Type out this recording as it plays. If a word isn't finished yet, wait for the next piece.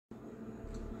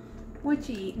What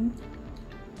you eating?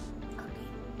 Cookie.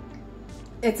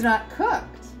 It's not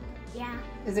cooked. Yeah.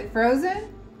 Is it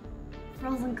frozen?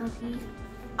 Frozen cookies.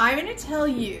 I'm gonna tell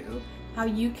you how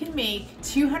you can make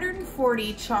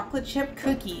 240 chocolate chip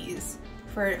cookies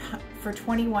for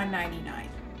 $21.99.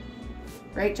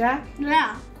 Right, Jack?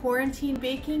 Yeah. Quarantine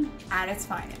baking at its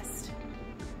finest.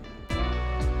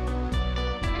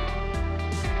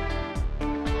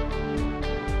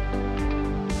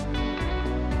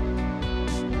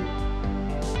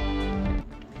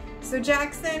 So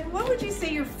Jackson, what would you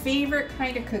say your favorite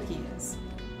kind of cookie is?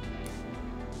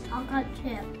 Chocolate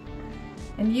chip.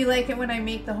 And you like it when I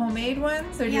make the homemade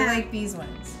ones, or do you Yeah. like these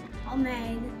ones?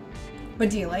 Homemade. But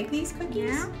do you like these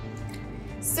cookies? Yeah.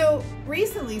 So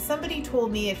recently somebody told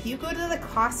me if you go to the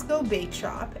Costco bake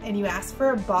shop and you ask for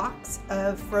a box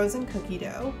of frozen cookie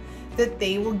dough, that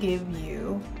they will give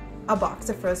you a box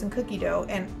of frozen cookie dough.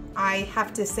 And I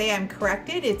have to say I'm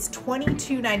corrected. It's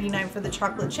 $22.99 for the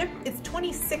chocolate chip. It's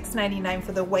 $26.99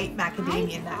 for the white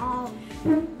macadamia nut.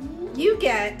 You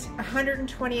get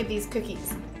 120 of these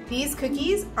cookies. These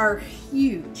cookies are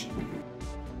huge.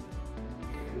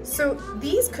 So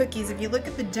these cookies, if you look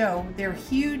at the dough, they're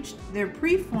huge, they're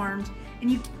pre-formed,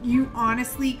 and you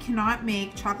honestly cannot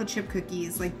make chocolate chip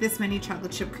cookies like this many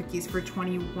chocolate chip cookies for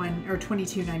 $21 or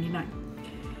 $22.99.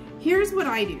 Here's what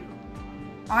I do.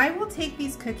 I will take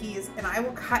these cookies and I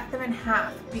will cut them in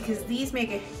half because these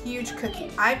make a huge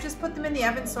cookie. I've just put them in the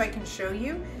oven so I can show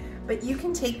you, but you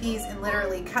can take these and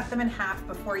literally cut them in half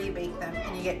before you bake them,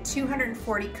 and you get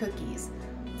 240 cookies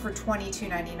for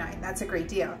 $22.99. That's a great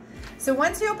deal. So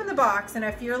once you open the box, and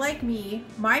if you're like me,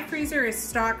 my freezer is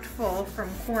stocked full from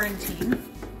quarantine.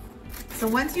 So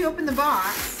once you open the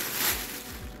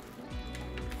box,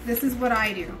 this is what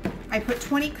I do. I put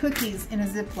 20 cookies in a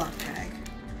Ziploc bag.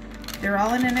 They're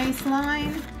all in a nice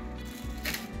line.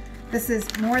 This is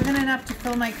more than enough to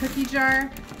fill my cookie jar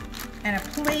and a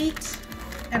plate.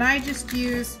 And I just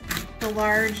use the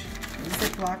large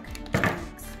Ziploc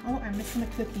bags. Oh, I'm missing a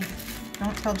cookie.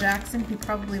 Don't tell Jackson, he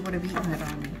probably would have eaten it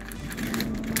on me.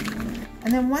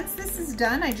 And then once this is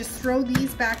done, I just throw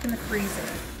these back in the freezer.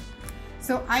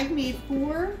 So I've made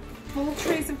 4 full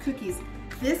trays of cookies.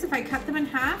 This, if I cut them in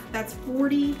half, that's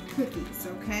 40 cookies,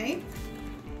 okay?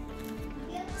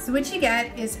 So what you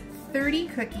get is 30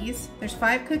 cookies. There's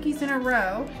 5 cookies in a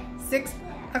row, 6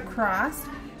 across,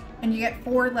 and you get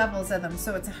 4 levels of them.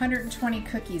 So it's 120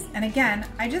 cookies. And again,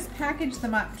 I just package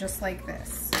them up just like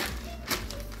this.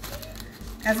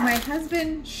 As my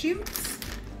husband shoots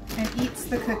and eats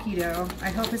the cookie dough, I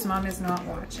hope his mom is not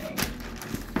watching.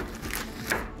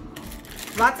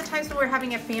 Lots of times when we're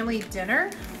having a family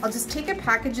dinner, I'll just take a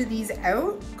package of these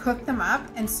out, cook them up,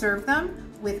 and serve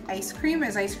them with ice cream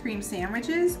as ice cream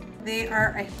sandwiches. They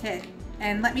are a hit.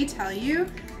 And let me tell you,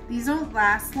 these don't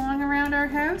last long around our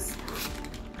house.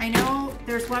 I know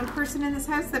there's one person in this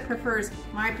house that prefers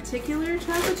my particular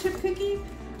chocolate chip cookie,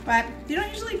 but they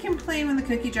don't usually complain when the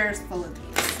cookie jar is full of these.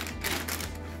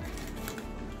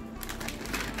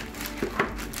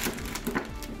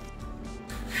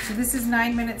 So this is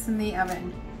 9 minutes in the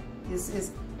oven. This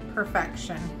is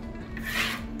perfection.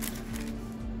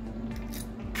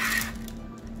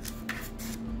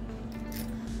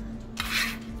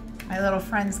 My little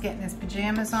friend's getting his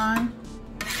pajamas on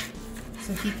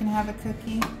so he can have a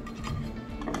cookie.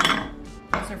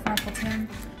 Those are Freckleton.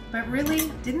 But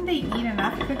really, didn't they eat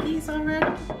enough cookies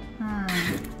already? I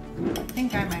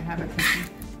think I might have a cookie.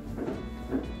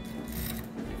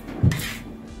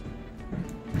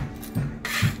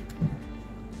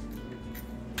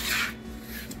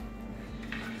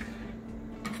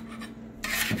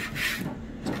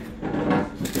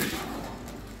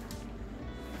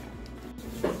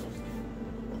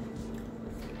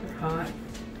 They're hot.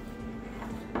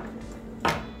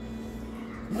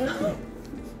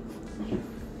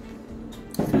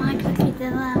 My cookie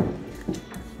dough.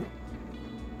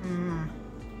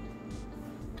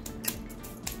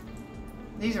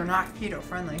 These are not keto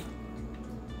friendly.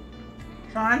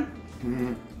 Sean?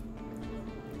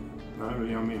 They're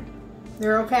yummy.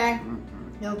 They're okay?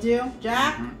 They'll do?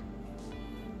 Jack?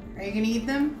 Are you gonna eat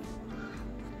them?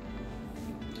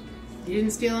 You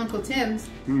didn't steal Uncle Tim's.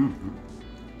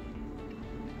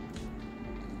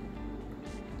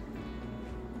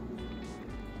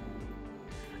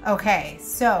 Okay,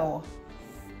 so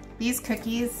these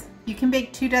cookies, you can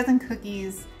bake 2 dozen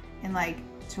cookies in like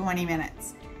 20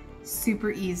 minutes. Super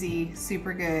easy,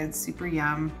 super good, super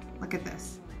yum. Look at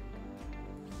this.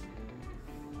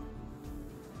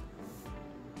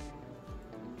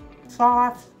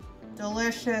 Soft,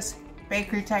 delicious,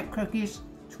 bakery type cookies,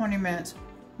 20 minutes.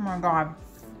 Oh my God.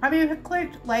 Have you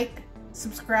clicked like,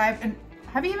 subscribe, and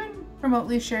have you even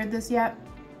remotely shared this yet,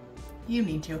 you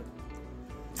need to.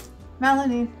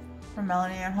 Melanie from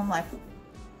Melanie at Home Life.